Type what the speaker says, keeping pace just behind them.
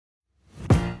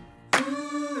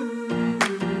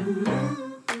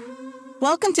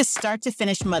Welcome to Start to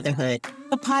Finish Motherhood,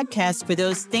 a podcast for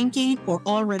those thinking or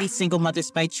already single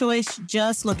mothers by choice,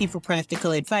 just looking for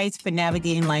practical advice for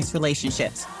navigating life's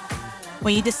relationships.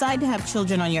 When you decide to have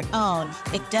children on your own,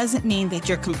 it doesn't mean that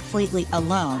you're completely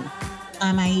alone.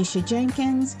 I'm Aisha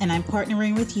Jenkins, and I'm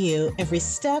partnering with you every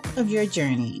step of your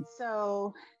journey.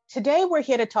 So today we're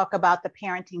here to talk about the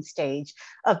parenting stage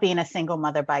of being a single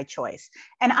mother by choice.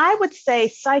 And I would say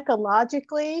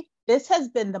psychologically, this has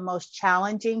been the most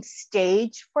challenging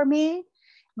stage for me,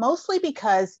 mostly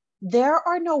because there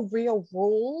are no real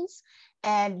rules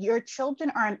and your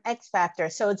children are an X factor.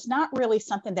 So it's not really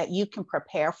something that you can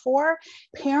prepare for.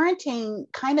 Parenting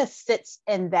kind of sits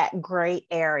in that gray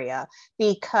area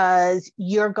because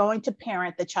you're going to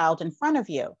parent the child in front of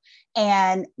you.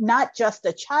 And not just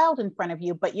the child in front of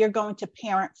you, but you're going to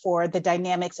parent for the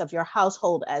dynamics of your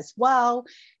household as well.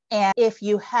 And if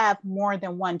you have more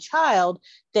than one child,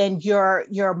 then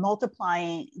you're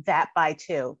multiplying that by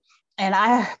two. And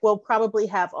I will probably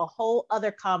have a whole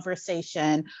other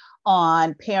conversation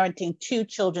on parenting two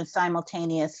children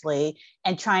simultaneously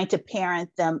and trying to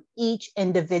parent them each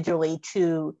individually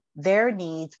to their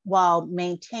needs while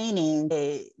maintaining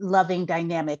a loving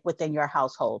dynamic within your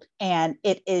household. And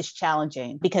it is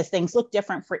challenging because things look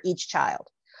different for each child.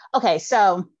 Okay,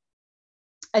 so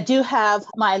I do have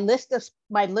my list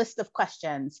of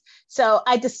questions. So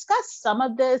I discussed some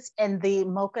of this in the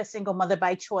Mocha Single Mother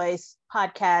by Choice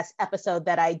podcast episode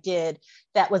that I did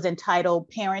that was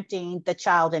entitled Parenting the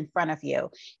Child in Front of You.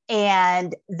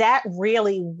 And that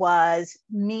really was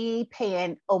me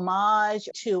paying homage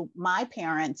to my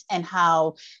parents and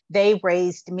how they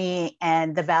raised me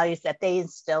and the values that they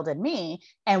instilled in me.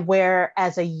 And where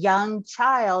as a young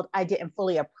child, I didn't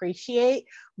fully appreciate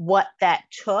what that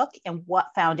took and what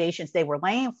foundations they were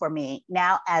laying for me.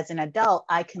 Now, as an adult,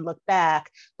 I can look back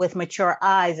with mature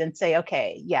eyes and say,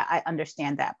 okay, yeah, I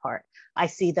understand that part. I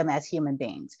see them as human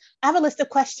beings. I have a list of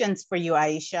questions for you,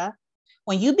 Aisha.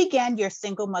 When you began your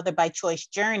single mother by choice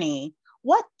journey,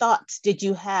 what thoughts did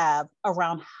you have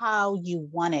around how you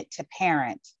wanted to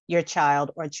parent your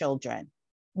child or children?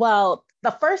 Well,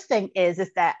 the first thing is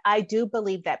that I do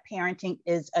believe that parenting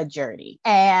is a journey,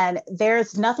 and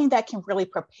there's nothing that can really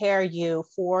prepare you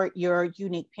for your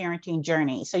unique parenting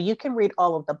journey. So you can read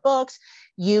all of the books,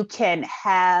 you can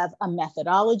have a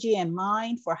methodology in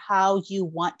mind for how you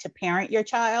want to parent your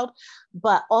child,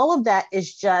 but all of that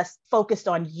is just focused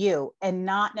on you and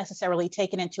not necessarily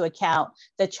taking into account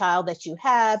the child that you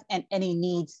have and any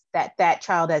needs that that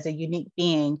child as a unique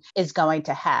being is going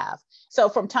to have. So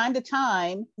from time to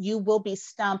time, you will be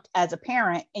stumped as a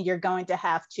parent and you're going to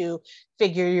have to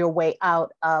figure your way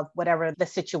out of whatever the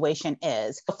situation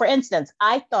is. For instance,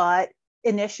 I thought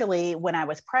initially when I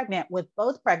was pregnant with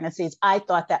both pregnancies, I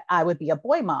thought that I would be a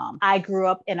boy mom. I grew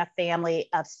up in a family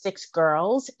of 6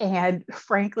 girls, and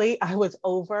frankly, I was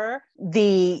over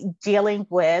the dealing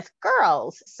with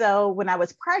girls. So when I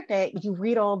was pregnant, you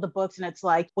read all the books and it's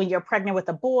like, when you're pregnant with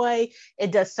a boy,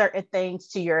 it does certain things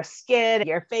to your skin,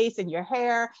 your face, and your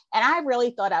hair. And I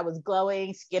really thought I was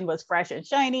glowing, skin was fresh and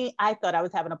shiny. I thought I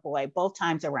was having a boy both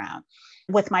times around.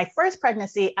 With my first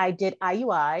pregnancy, I did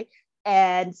IUI.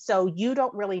 And so you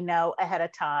don't really know ahead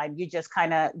of time. You just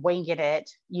kind of wing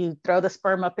it. You throw the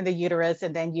sperm up in the uterus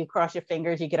and then you cross your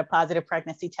fingers, you get a positive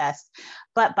pregnancy test.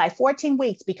 But by 14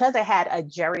 weeks, because I had a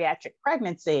geriatric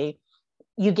pregnancy,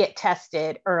 you get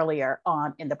tested earlier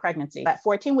on in the pregnancy. At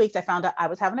 14 weeks, I found out I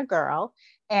was having a girl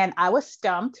and I was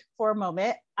stumped for a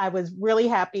moment. I was really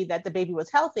happy that the baby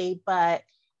was healthy, but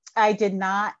I did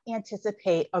not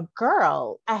anticipate a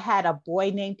girl. I had a boy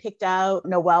name picked out.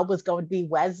 Noel was going to be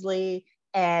Wesley,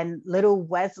 and little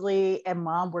Wesley and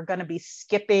mom were going to be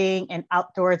skipping and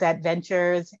outdoors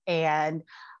adventures. And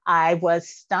I was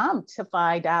stumped to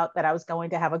find out that I was going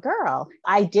to have a girl.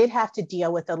 I did have to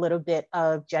deal with a little bit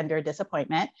of gender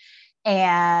disappointment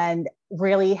and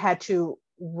really had to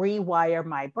rewire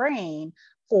my brain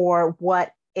for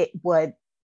what it would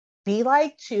be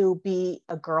like to be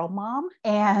a girl mom.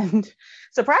 And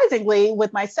surprisingly,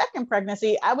 with my second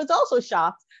pregnancy, I was also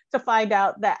shocked to find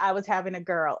out that I was having a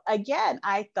girl. Again,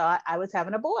 I thought I was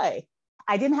having a boy.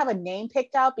 I didn't have a name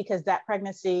picked out because that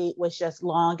pregnancy was just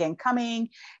long and coming.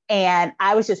 And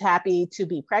I was just happy to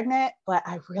be pregnant, but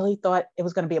I really thought it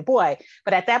was going to be a boy.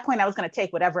 But at that point, I was going to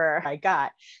take whatever I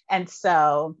got. And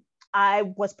so I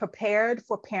was prepared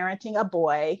for parenting a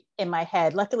boy in my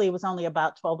head. Luckily, it was only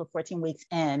about 12 to 14 weeks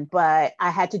in, but I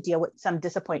had to deal with some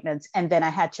disappointments. And then I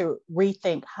had to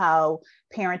rethink how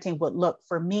parenting would look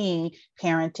for me,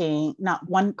 parenting not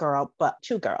one girl, but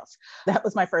two girls. That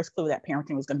was my first clue that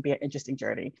parenting was going to be an interesting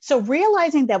journey. So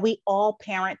realizing that we all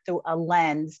parent through a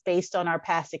lens based on our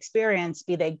past experience,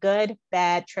 be they good,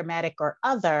 bad, traumatic, or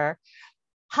other,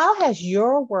 how has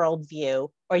your worldview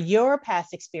or your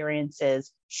past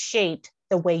experiences shaped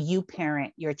the way you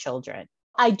parent your children?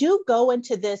 I do go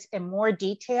into this in more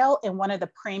detail in one of the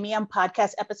premium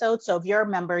podcast episodes. So if you're a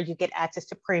member, you get access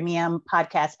to premium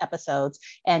podcast episodes.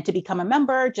 And to become a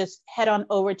member, just head on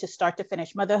over to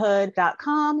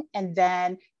starttofinishmotherhood.com and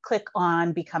then click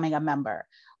on becoming a member.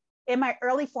 In my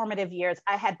early formative years,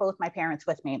 I had both my parents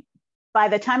with me. By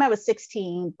the time I was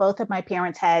 16, both of my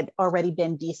parents had already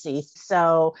been deceased.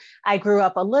 So I grew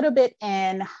up a little bit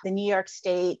in the New York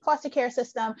State foster care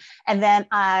system. And then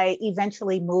I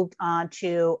eventually moved on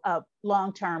to a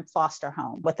long-term foster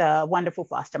home with a wonderful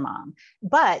foster mom.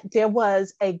 But there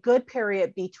was a good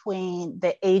period between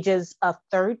the ages of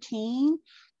 13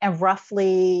 and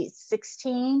roughly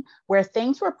 16 where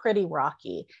things were pretty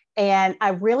rocky. And I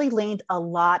really leaned a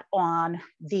lot on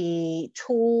the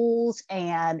tools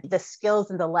and the skills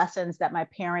and the lessons that my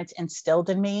parents instilled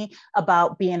in me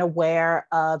about being aware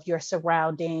of your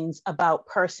surroundings, about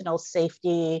personal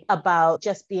safety, about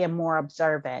just being more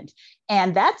observant.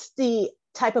 And that's the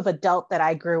type of adult that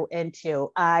I grew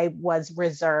into. I was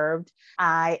reserved.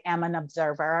 I am an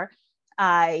observer.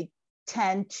 I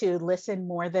tend to listen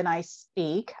more than I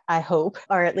speak, I hope,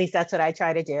 or at least that's what I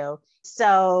try to do.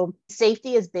 So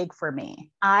safety is big for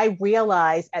me. I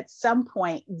realized at some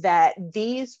point that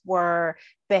these were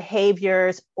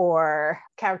behaviors or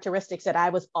characteristics that I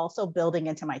was also building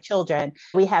into my children.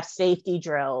 We have safety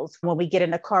drills. When we get in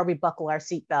the car, we buckle our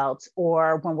seatbelts,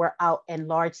 or when we're out in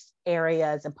large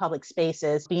areas and public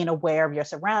spaces, being aware of your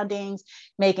surroundings,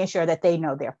 making sure that they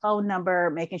know their phone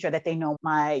number, making sure that they know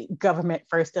my government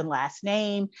first and last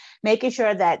name, making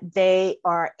sure that they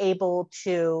are able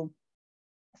to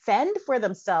fend for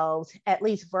themselves, at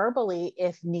least verbally,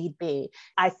 if need be.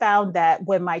 I found that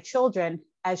when my children,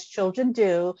 as children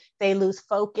do, they lose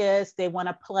focus, they want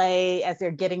to play as they're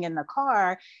getting in the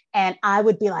car. And I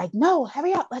would be like, no,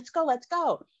 hurry up, let's go, let's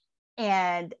go.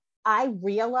 And I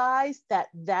realized that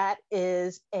that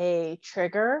is a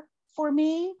trigger for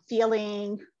me,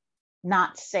 feeling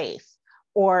not safe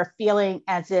or feeling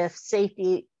as if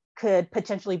safety could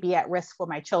potentially be at risk for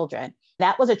my children.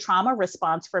 That was a trauma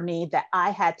response for me that I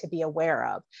had to be aware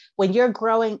of. When you're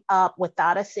growing up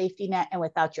without a safety net and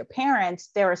without your parents,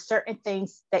 there are certain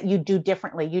things that you do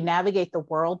differently. You navigate the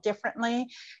world differently.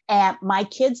 And my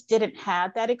kids didn't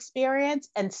have that experience.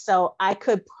 And so I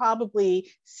could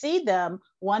probably see them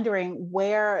wondering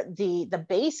where the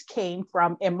bass came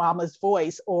from in mama's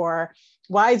voice, or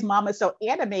why is mama so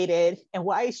animated and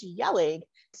why is she yelling?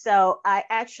 So I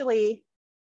actually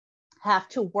have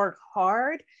to work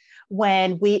hard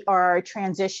when we are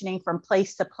transitioning from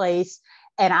place to place.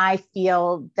 And I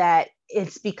feel that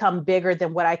it's become bigger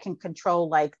than what I can control,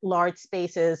 like large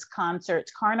spaces, concerts,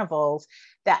 carnivals,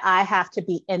 that I have to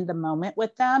be in the moment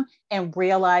with them and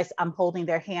realize I'm holding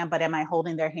their hand, but am I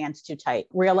holding their hands too tight?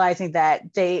 Realizing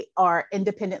that they are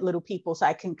independent little people, so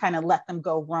I can kind of let them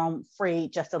go roam free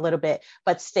just a little bit,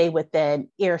 but stay within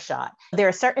earshot. There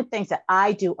are certain things that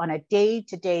I do on a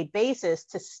day-to-day basis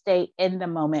to stay in the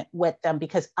moment with them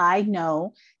because I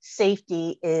know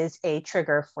safety is a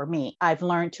trigger for me. I've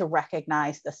learned to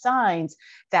recognize the signs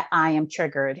that I am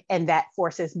triggered, and that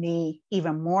forces me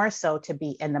even more so to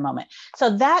be in the moment.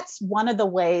 So that's one of the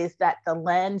ways that the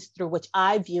lens through which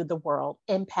I view the world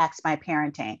impacts my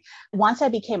parenting. Once I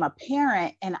became a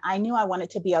parent and I knew I wanted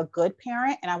to be a good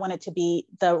parent and I wanted to be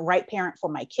the right parent for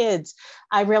my kids,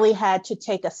 I really had to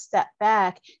take a step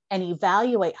back and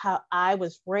evaluate how I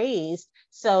was raised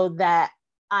so that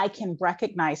I can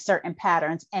recognize certain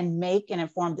patterns and make an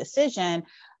informed decision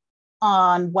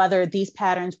on whether these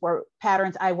patterns were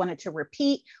patterns I wanted to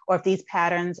repeat, or if these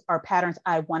patterns are patterns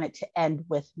I wanted to end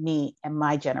with me and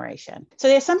my generation. So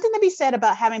there's something to be said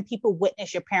about having people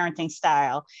witness your parenting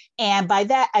style. And by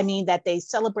that, I mean that they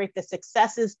celebrate the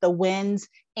successes, the wins,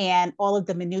 and all of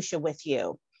the minutia with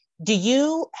you. Do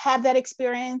you have that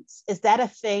experience? Is that a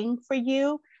thing for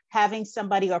you? Having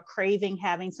somebody or craving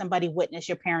having somebody witness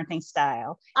your parenting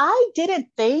style. I didn't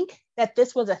think that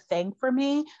this was a thing for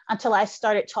me until I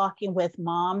started talking with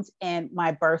moms in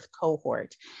my birth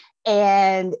cohort.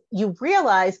 And you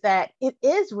realize that it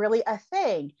is really a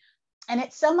thing. And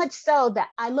it's so much so that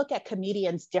I look at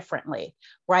comedians differently,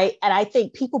 right? And I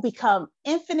think people become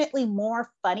infinitely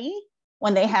more funny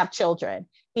when they have children.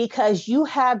 because you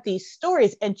have these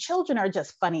stories, and children are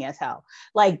just funny as hell.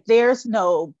 Like, there's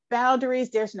no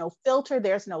boundaries, there's no filter,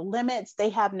 there's no limits, they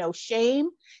have no shame.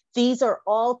 These are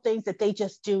all things that they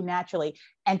just do naturally.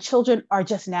 And children are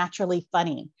just naturally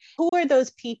funny. Who are those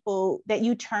people that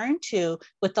you turn to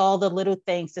with all the little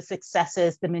things, the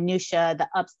successes, the minutia, the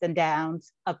ups and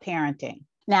downs of parenting?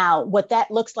 Now, what that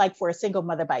looks like for a single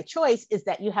mother by choice is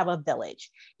that you have a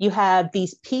village. You have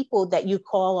these people that you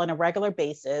call on a regular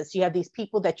basis. You have these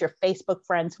people that you're Facebook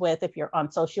friends with if you're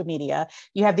on social media.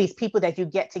 You have these people that you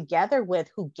get together with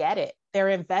who get it. They're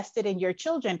invested in your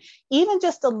children. Even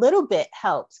just a little bit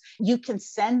helps. You can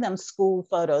send them school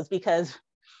photos, because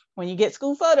when you get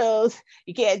school photos,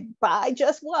 you can't buy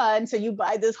just one. So you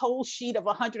buy this whole sheet of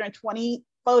 120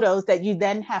 photos that you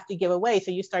then have to give away.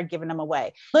 So you start giving them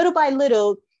away. Little by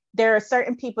little, there are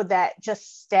certain people that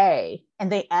just stay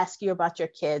and they ask you about your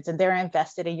kids, and they're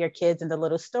invested in your kids and the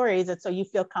little stories. And so you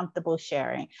feel comfortable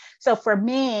sharing. So for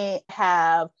me, I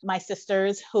have my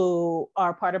sisters who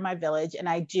are part of my village, and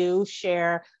I do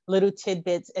share little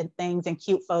tidbits and things and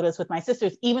cute photos with my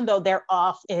sisters, even though they're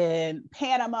off in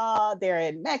Panama, they're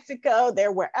in Mexico,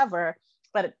 they're wherever.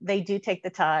 But they do take the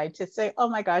time to say, oh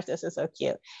my gosh, this is so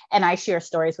cute. And I share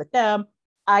stories with them.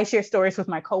 I share stories with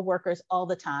my coworkers all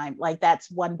the time. Like,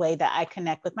 that's one way that I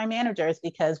connect with my managers,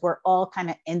 because we're all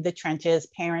kind of in the trenches,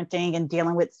 parenting and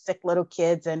dealing with sick little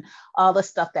kids and all the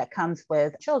stuff that comes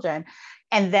with children.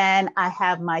 And then I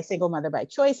have my single mother by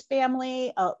choice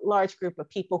family, a large group of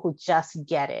people who just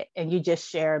get it. And you just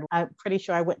shared, I'm pretty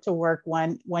sure I went to work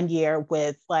one year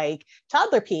with like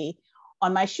toddler pee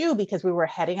on my shoe, because we were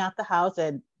heading out the house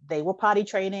and they were potty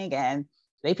training and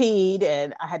they peed,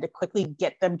 and I had to quickly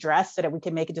get them dressed so that we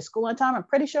could make it to school on time. I'm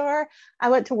pretty sure I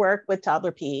went to work with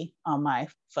toddler pee on my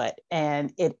foot,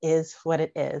 and it is what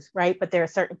it is, right? But there are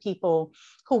certain people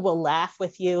who will laugh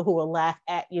with you, who will laugh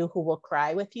at you, who will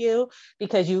cry with you,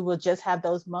 because you will just have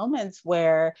those moments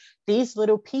where these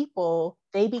little people,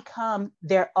 they become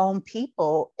their own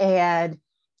people, and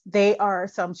they are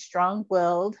some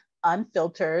strong-willed,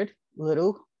 unfiltered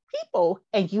little people,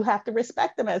 and you have to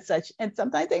respect them as such. And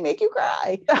sometimes they make you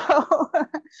cry.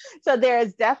 So there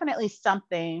is definitely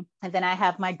something. And then I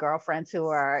have my girlfriends who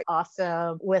are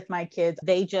awesome with my kids.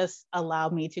 They just allow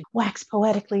me to wax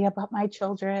poetically about my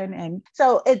children. And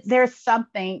so there's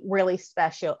something really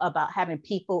special about having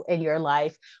people in your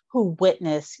life who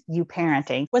witness you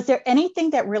parenting. Was there anything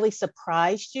that really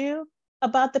surprised you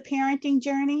about the parenting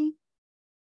journey?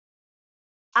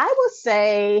 I will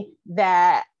say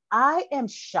that I am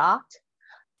shocked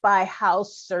by how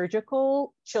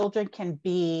surgical children can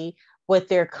be with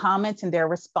their comments and their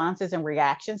responses and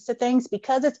reactions to things,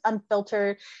 because it's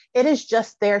unfiltered. It is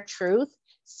just their truth.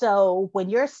 So when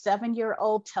your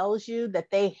 7-year-old tells you that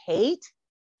they hate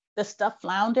the stuffed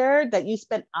flounder that you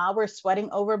spent hours sweating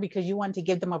over because you wanted to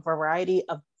give them a variety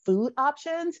of food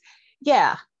options,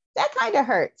 yeah, that kind of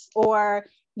hurts. Or,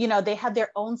 they have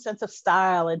their own sense of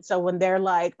style. And so when they're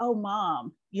like, oh,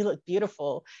 mom, you look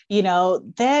beautiful,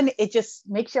 then it just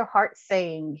makes your heart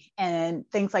sing and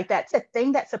things like that. The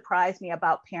thing that surprised me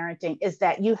about parenting is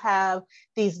that you have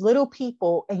these little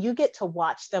people and you get to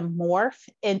watch them morph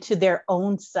into their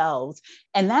own selves.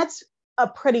 And that's a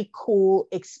pretty cool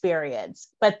experience.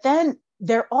 But then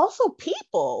they're also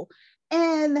people,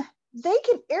 and they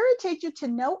can irritate you to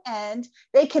no end.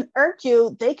 They can irk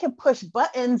you. They can push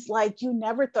buttons like you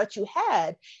never thought you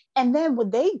had. And then when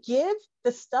they give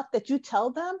the stuff that you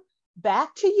tell them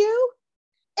back to you,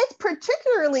 it's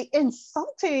particularly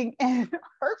insulting and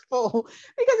hurtful,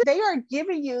 because they are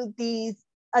giving you these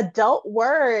adult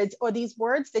words, or these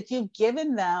words that you've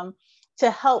given them to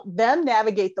help them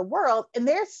navigate the world. And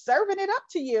they're serving it up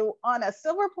to you on a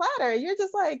silver platter. You're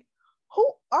just like, who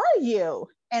are you?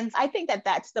 And I think that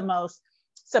that's the most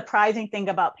surprising thing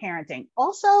about parenting.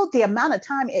 Also, the amount of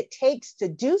time it takes to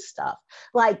do stuff.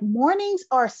 Like, mornings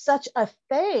are such a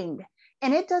thing.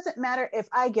 And it doesn't matter if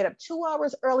I get up 2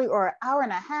 hours early or an hour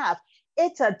and a half.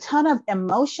 It's a ton of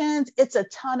emotions. It's a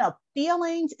ton of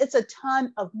feelings. It's a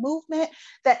ton of movement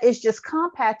that is just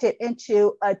compacted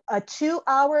into a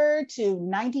 2-hour to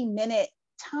 90-minute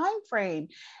time frame.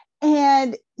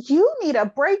 And you need a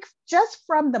break just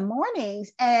from the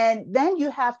mornings. And then you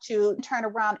have to turn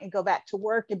around and go back to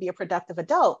work and be a productive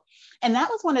adult. And that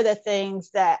was one of the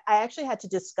things that I actually had to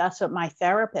discuss with my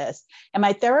therapist. And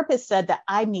my therapist said that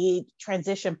I need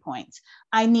transition points.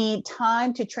 I need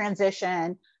time to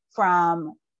transition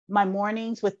from my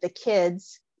mornings with the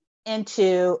kids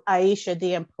into Aisha,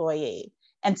 the employee.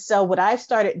 And so what I've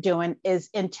started doing is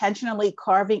intentionally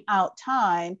carving out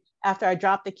time after I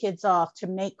drop the kids off to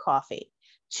make coffee,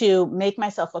 to make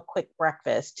myself a quick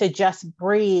breakfast, to just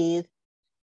breathe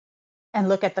and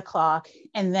look at the clock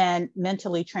and then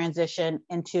mentally transition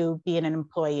into being an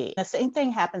employee. The same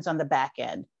thing happens on the back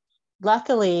end.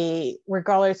 Luckily,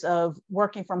 regardless of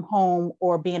working from home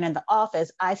or being in the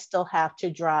office, I still have to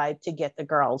drive to get the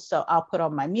girls. So I'll put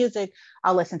on my music,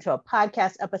 I'll listen to a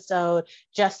podcast episode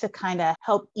just to kind of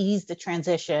help ease the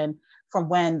transition from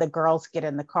when the girls get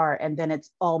in the car, and then it's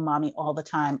all mommy all the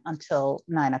time until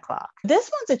 9 o'clock.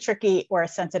 This one's a tricky or a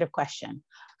sensitive question.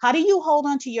 How do you hold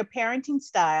on to your parenting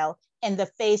style in the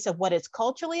face of what is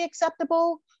culturally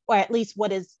acceptable, or at least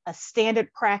what is a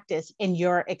standard practice in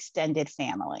your extended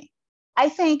family? I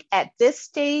think at this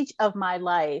stage of my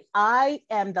life, I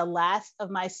am the last of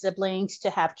my siblings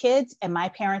to have kids, and my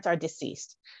parents are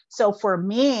deceased. So for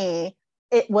me,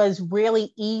 it was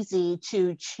really easy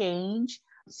to change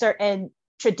certain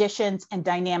traditions and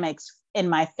dynamics in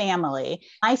my family.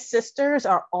 My sisters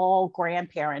are all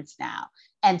grandparents now.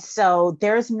 And so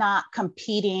there's not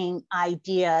competing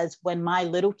ideas when my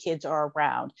little kids are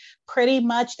around. Pretty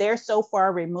much they're so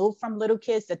far removed from little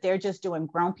kids that they're just doing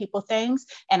grown people things.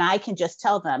 And I can just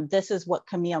tell them, this is what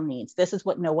Camille needs. This is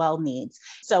what Noelle needs.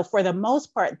 So for the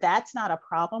most part, that's not a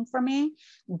problem for me.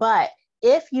 But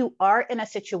if you are in a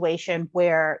situation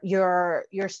where you're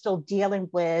still dealing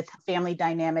with family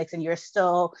dynamics and you're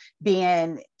still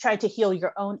trying to heal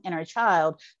your own inner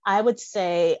child, I would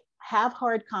say have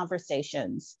hard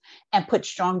conversations and put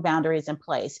strong boundaries in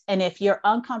place. And if you're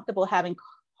uncomfortable having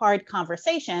hard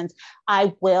conversations,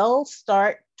 I will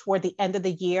start toward the end of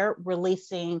the year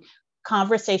releasing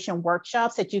conversation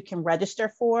workshops that you can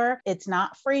register for. It's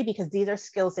not free because these are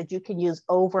skills that you can use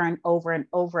over and over and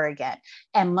over again.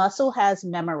 And muscle has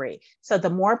memory. So the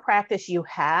more practice you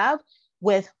have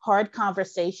with hard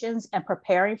conversations and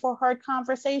preparing for hard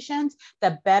conversations,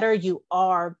 the better you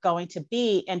are going to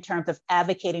be in terms of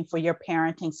advocating for your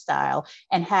parenting style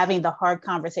and having the hard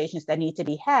conversations that need to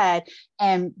be had,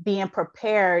 and being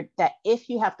prepared that if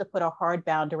you have to put a hard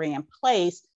boundary in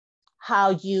place,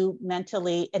 how you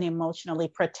mentally and emotionally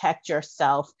protect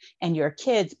yourself and your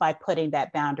kids by putting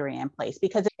that boundary in place.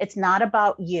 Because it's not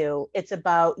about you, it's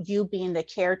about you being the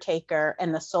caretaker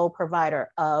and the sole provider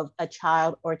of a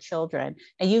child or children.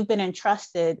 And you've been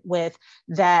entrusted with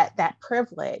that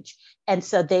privilege. And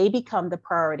so they become the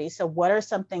priority. So what are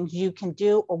some things you can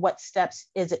do, or what steps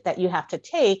is it that you have to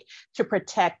take to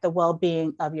protect the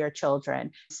well-being of your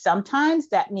children? Sometimes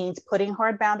that means putting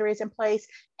hard boundaries in place,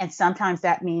 and sometimes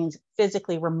that means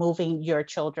physically removing your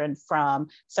children from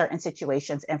certain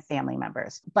situations and family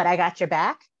members. But I got your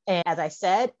back. And as I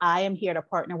said, I am here to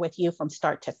partner with you from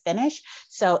start to finish.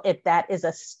 So if that is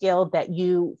a skill that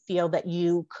you feel that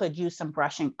you could use some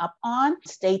brushing up on,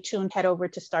 stay tuned, head over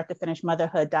to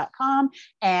starttofinishmotherhood.com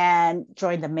and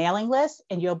join the mailing list,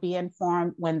 and you'll be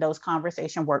informed when those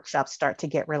conversation workshops start to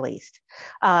get released.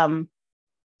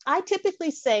 I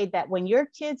typically say that when your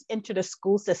kids enter the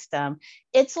school system,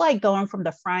 it's like going from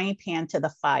the frying pan to the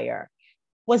fire.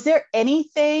 Was there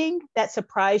anything that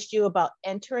surprised you about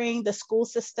entering the school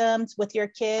systems with your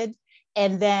kids?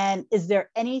 And then is there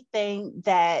anything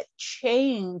that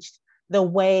changed the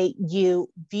way you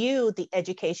view the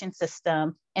education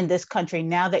system in this country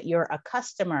now that you're a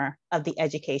customer of the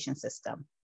education system?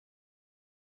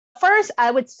 First, I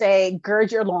would say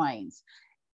gird your loins.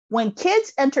 When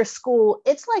kids enter school,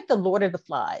 it's like the Lord of the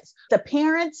Flies. The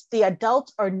parents, the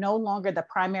adults are no longer the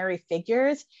primary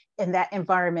figures in that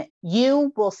environment.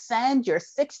 You will send your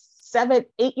 6, 7,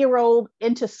 8-year-old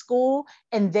into school,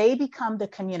 and they become the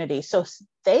community. So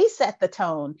they set the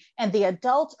tone, and the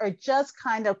adults are just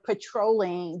kind of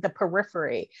patrolling the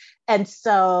periphery. And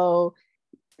so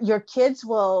your kids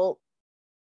will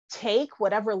take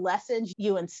whatever lessons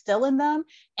you instill in them,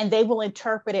 and they will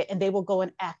interpret it, and they will go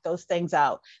and act those things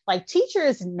out. Like,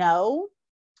 teachers know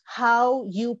how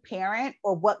you parent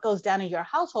or what goes down in your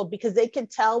household because they can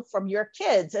tell from your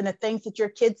kids and the things that your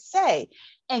kids say.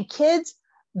 And kids,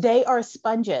 they are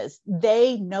sponges.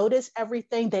 They notice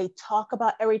everything. They talk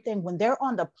about everything. When they're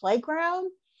on the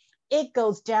playground, it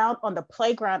goes down on the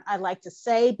playground, I like to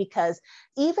say, because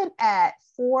even at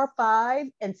 4, 5,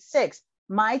 and 6,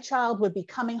 my child would be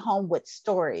coming home with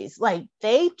stories. Like,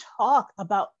 they talk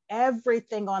about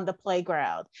everything on the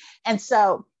playground. And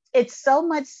so it's so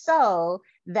much so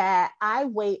that I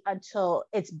wait until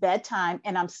it's bedtime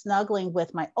and I'm snuggling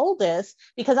with my oldest,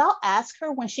 because I'll ask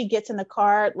her when she gets in the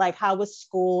car, like, how was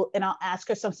school? And I'll ask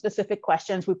her some specific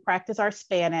questions. We practice our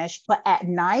Spanish. But at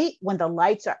night, when the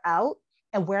lights are out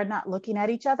and we're not looking at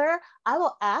each other, I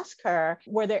will ask her,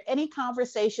 were there any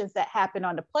conversations that happened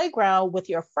on the playground with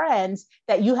your friends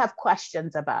that you have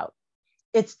questions about?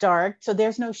 it's dark. So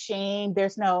there's no shame.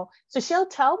 So she'll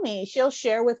tell me, she'll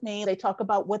share with me. They talk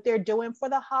about what they're doing for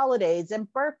the holidays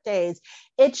and birthdays.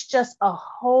 It's just a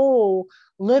whole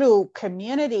little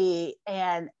community,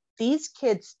 and these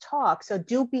kids talk. So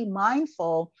do be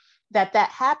mindful that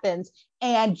happens.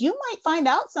 And you might find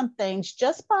out some things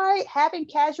just by having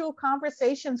casual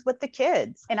conversations with the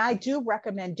kids. And I do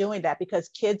recommend doing that because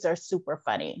kids are super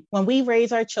funny. When we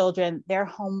raise our children, they're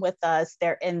home with us,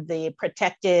 they're in the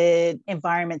protected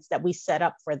environments that we set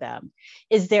up for them.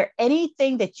 Is there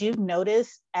anything that you've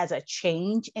noticed as a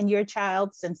change in your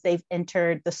child since they've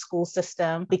entered the school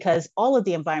system? Because all of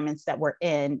the environments that we're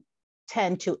in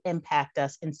tend to impact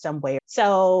us in some way.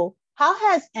 So how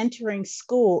has entering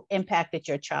school impacted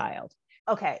your child?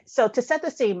 Okay, so to set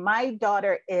the scene, my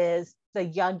daughter is the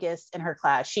youngest in her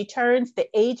class. She turns the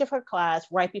age of her class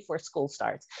right before school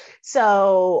starts.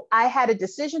 So I had a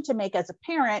decision to make as a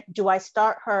parent. Do I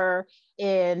start her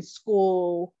in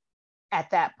school at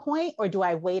that point, or do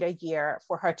I wait a year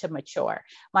for her to mature?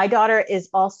 My daughter is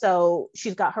also,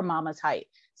 she's got her mama's height.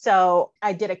 So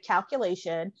I did a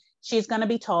calculation. She's going to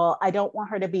be tall. I don't want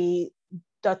her to be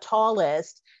the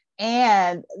tallest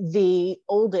and the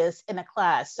oldest in a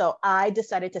class. So I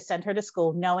decided to send her to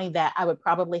school knowing that I would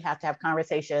probably have to have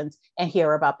conversations and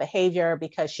hear about behavior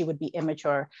because she would be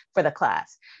immature for the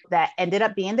class. That ended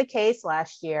up being the case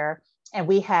last year. And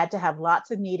we had to have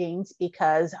lots of meetings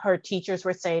because her teachers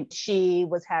were saying she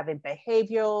was having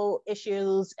behavioral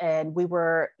issues, and we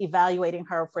were evaluating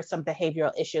her for some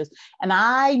behavioral issues. And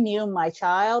I knew my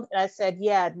child, and I said,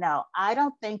 yeah, no, I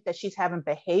don't think that she's having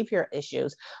behavior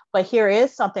issues, but here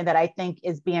is something that I think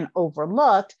is being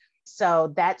overlooked.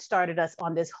 So that started us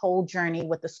on this whole journey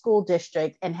with the school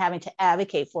district and having to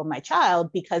advocate for my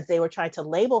child because they were trying to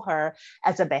label her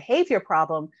as a behavior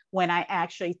problem when I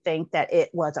actually think that it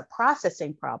was a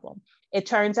processing problem. It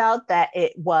turns out that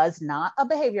it was not a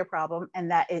behavior problem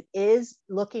and that it is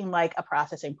looking like a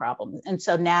processing problem. And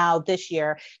so now this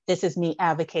year, this is me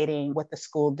advocating with the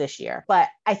school this year. But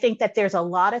I think that there's a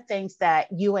lot of things that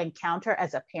you encounter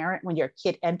as a parent when your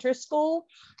kid enters school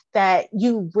that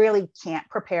you really can't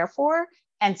prepare for.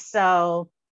 And so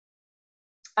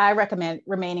I recommend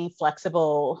remaining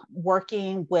flexible,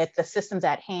 working with the systems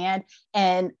at hand,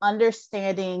 and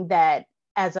understanding that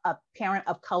as a parent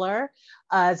of color,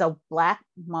 as a Black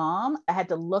mom, I had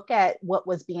to look at what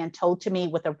was being told to me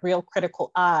with a real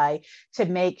critical eye to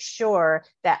make sure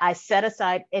that I set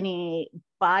aside any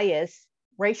bias,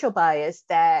 racial bias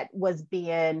that was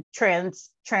being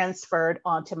transferred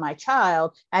onto my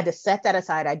child. I had to set that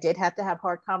aside. I did have to have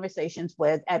hard conversations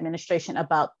with administration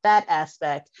about that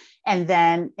aspect. And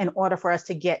then in order for us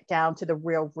to get down to the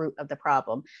real root of the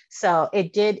problem. So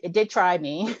it did try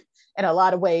me in a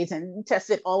lot of ways and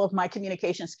tested all of my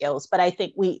communication skills. But I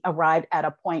think we arrived at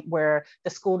a point where the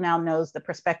school now knows the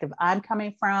perspective I'm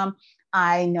coming from.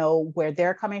 I know where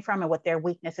they're coming from and what their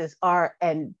weaknesses are.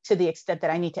 And to the extent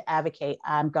that I need to advocate,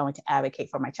 I'm going to advocate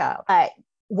for my child.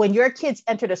 When your kids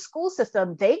enter the school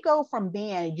system, they go from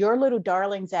being your little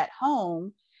darlings at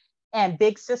home and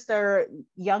big sister,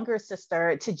 younger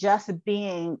sister, to just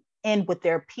being in with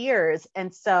their peers.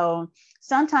 And so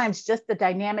sometimes just the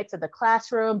dynamics of the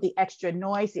classroom, the extra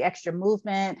noise, the extra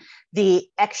movement, the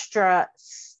extra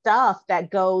stuff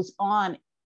that goes on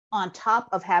top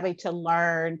of having to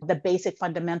learn the basic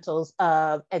fundamentals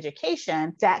of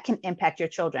education, that can impact your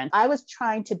children. I was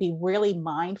trying to be really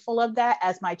mindful of that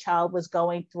as my child was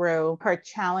going through her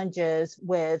challenges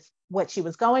with what she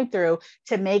was going through,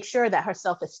 to make sure that her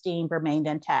self-esteem remained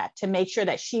intact, to make sure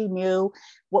that she knew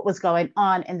what was going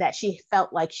on and that she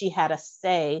felt like she had a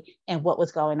say in what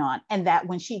was going on. And that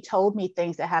when she told me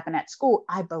things that happened at school,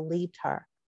 I believed her.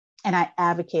 And I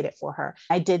advocated for her.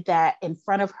 I did that in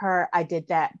front of her. I did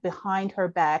that behind her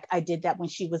back. I did that when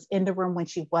she was in the room, when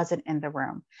she wasn't in the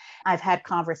room. I've had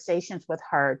conversations with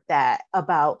her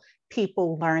about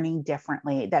people learning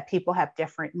differently, that people have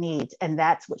different needs. And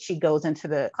that's what she goes into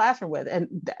the classroom with. And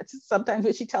that's sometimes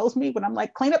what she tells me when I'm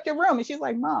like, clean up your room. And she's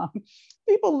like, Mom,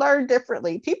 people learn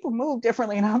differently. People move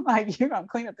differently. And I'm like, you're going to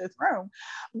clean up this room.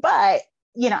 But,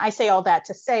 I say all that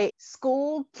to say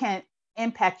school can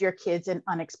impact your kids in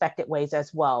unexpected ways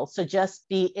as well. So just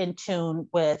be in tune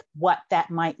with what that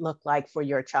might look like for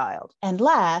your child. And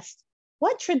last,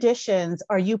 what traditions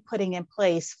are you putting in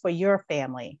place for your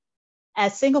family?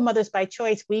 As single mothers by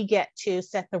choice, we get to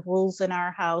set the rules in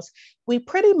our house. We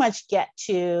pretty much get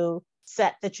to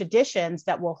set the traditions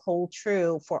that will hold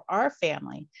true for our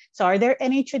family. So are there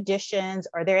any traditions?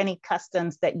 Are there any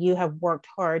customs that you have worked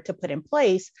hard to put in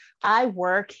place? I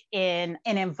work in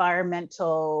an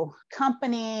environmental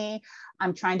company.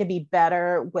 I'm trying to be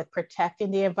better with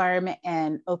protecting the environment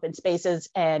and open spaces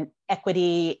and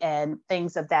equity and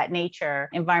things of that nature,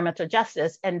 environmental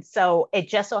justice. And so it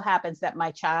just so happens that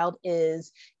my child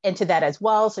is into that as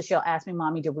well. So she'll ask me,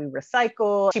 Mommy, do we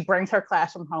recycle? She brings her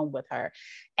classroom home with her.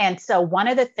 And so one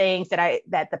of the things that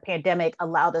the pandemic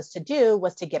allowed us to do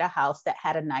was to get a house that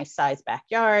had a nice sized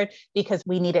backyard because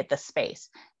we needed the space.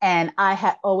 And I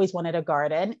had always wanted a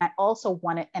garden. I also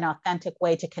wanted an authentic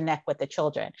way to connect with the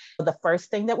children. So the first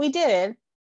thing that we did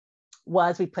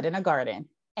was we put in a garden.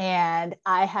 And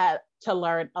I had to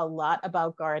learn a lot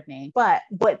about gardening. But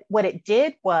what it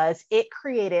did was it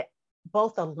created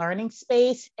both a learning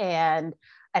space and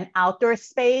an outdoor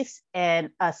space and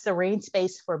a serene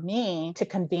space for me to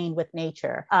convene with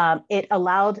nature. It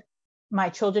allowed my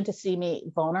children to see me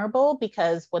vulnerable,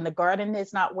 because when the garden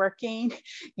is not working,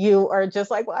 you are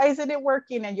just like, why isn't it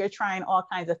working? And you're trying all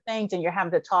kinds of things and you're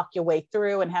having to talk your way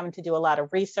through and having to do a lot of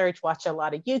research, watch a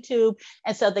lot of YouTube.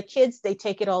 And so the kids, they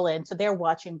take it all in. So they're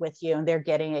watching with you and they're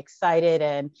getting excited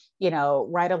and,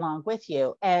 right along with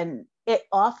you. And it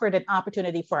offered an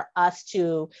opportunity for us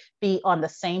to be on the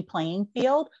same playing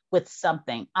field with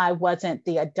something. I wasn't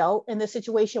the adult in the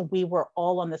situation. We were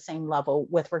all on the same level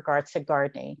with regards to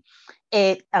gardening.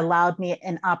 It allowed me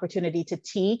an opportunity to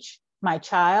teach my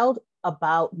child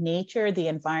about nature, the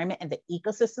environment, and the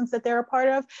ecosystems that they're a part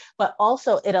of. But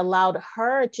also it allowed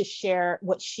her to share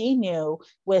what she knew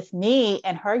with me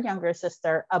and her younger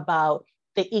sister about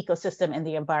the ecosystem and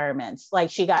the environments.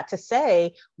 Like, she got to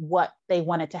say what they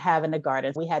wanted to have in the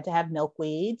garden. We had to have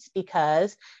milkweeds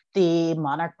because the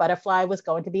monarch butterfly was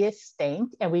going to be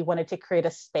extinct, and we wanted to create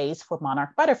a space for monarch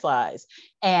butterflies.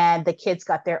 And the kids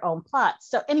got their own plots.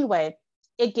 So anyway,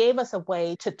 it gave us a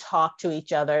way to talk to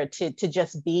each other, to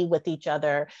just be with each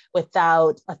other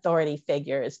without authority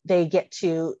figures. They get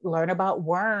to learn about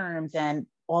worms and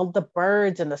all the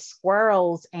birds and the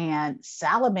squirrels and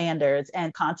salamanders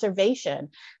and conservation.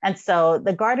 And so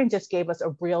the garden just gave us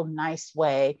a real nice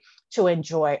way to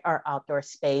enjoy our outdoor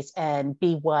space and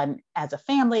be one as a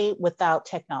family without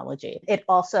technology. It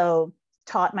also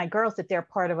taught my girls that they're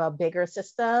part of a bigger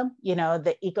system,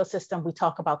 the ecosystem. We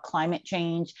talk about climate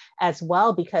change as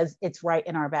well, because it's right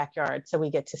in our backyard. So we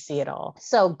get to see it all.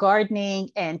 So gardening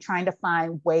and trying to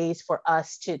find ways for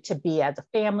us to be as a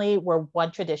family were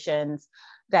one traditions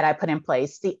that I put in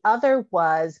place. The other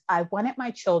was I wanted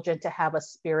my children to have a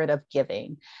spirit of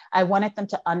giving. I wanted them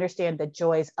to understand the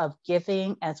joys of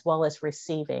giving as well as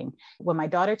receiving. When my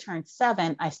daughter turned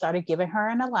 7, I started giving her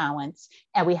an allowance,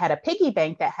 and we had a piggy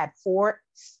bank that had 4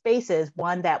 spaces,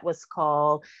 one that was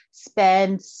called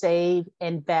Spend, Save,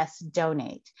 Invest,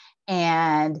 Donate.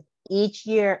 And each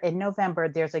year in November,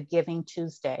 there's a Giving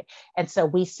Tuesday. And so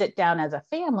we sit down as a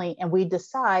family and we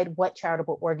decide what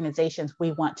charitable organizations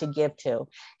we want to give to.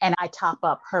 And I top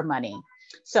up her money.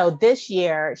 So this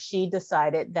year, she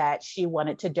decided that she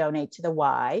wanted to donate to the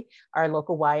Y, our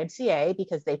local YMCA,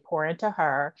 because they pour into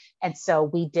her. And so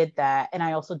we did that. And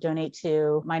I also donate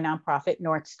to my nonprofit,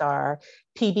 North Star.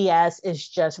 PBS is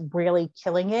just really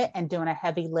killing it and doing a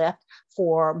heavy lift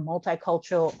for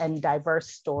multicultural and diverse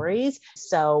stories.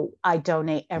 So I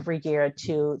donate every year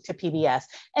to PBS.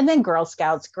 And then Girl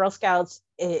Scouts,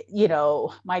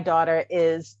 my daughter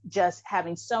is just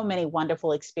having so many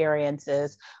wonderful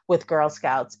experiences with Girl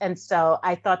Scouts. And so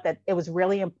I thought that it was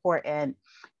really important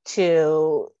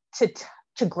to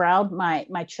ground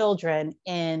my children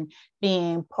in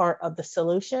being part of the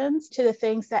solutions to the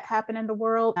things that happen in the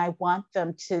world. I want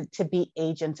them to be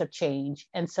agents of change.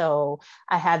 And so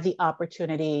I had the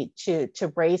opportunity to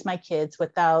raise my kids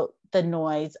without the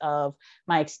noise of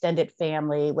my extended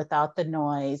family, without the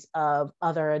noise of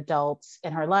other adults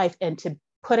in her life, and to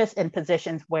put us in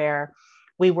positions where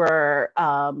we were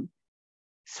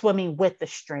swimming with the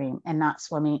stream and not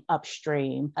swimming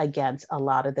upstream against a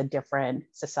lot of the different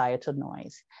societal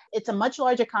noise. It's a much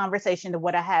larger conversation than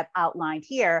what I have outlined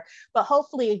here, but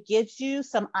hopefully it gives you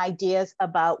some ideas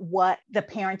about what the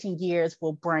parenting years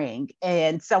will bring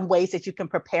and some ways that you can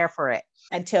prepare for it.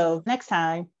 Until next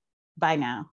time, bye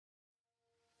now.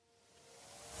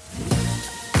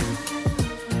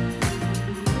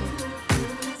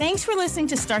 Thanks for listening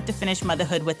to Start to Finish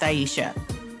Motherhood with Aisha.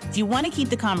 If you want to keep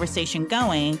the conversation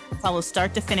going, follow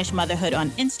Start to Finish Motherhood on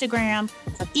Instagram,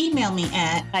 or email me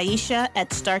at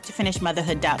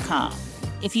aisha@starttofinishmotherhood.com.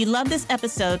 If you love this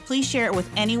episode, please share it with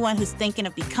anyone who's thinking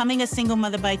of becoming a single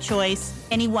mother by choice,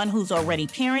 anyone who's already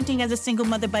parenting as a single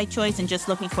mother by choice and just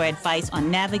looking for advice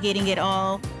on navigating it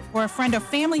all, or a friend or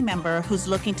family member who's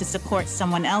looking to support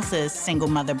someone else's single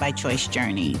mother by choice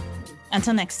journey.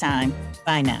 Until next time,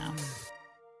 bye now.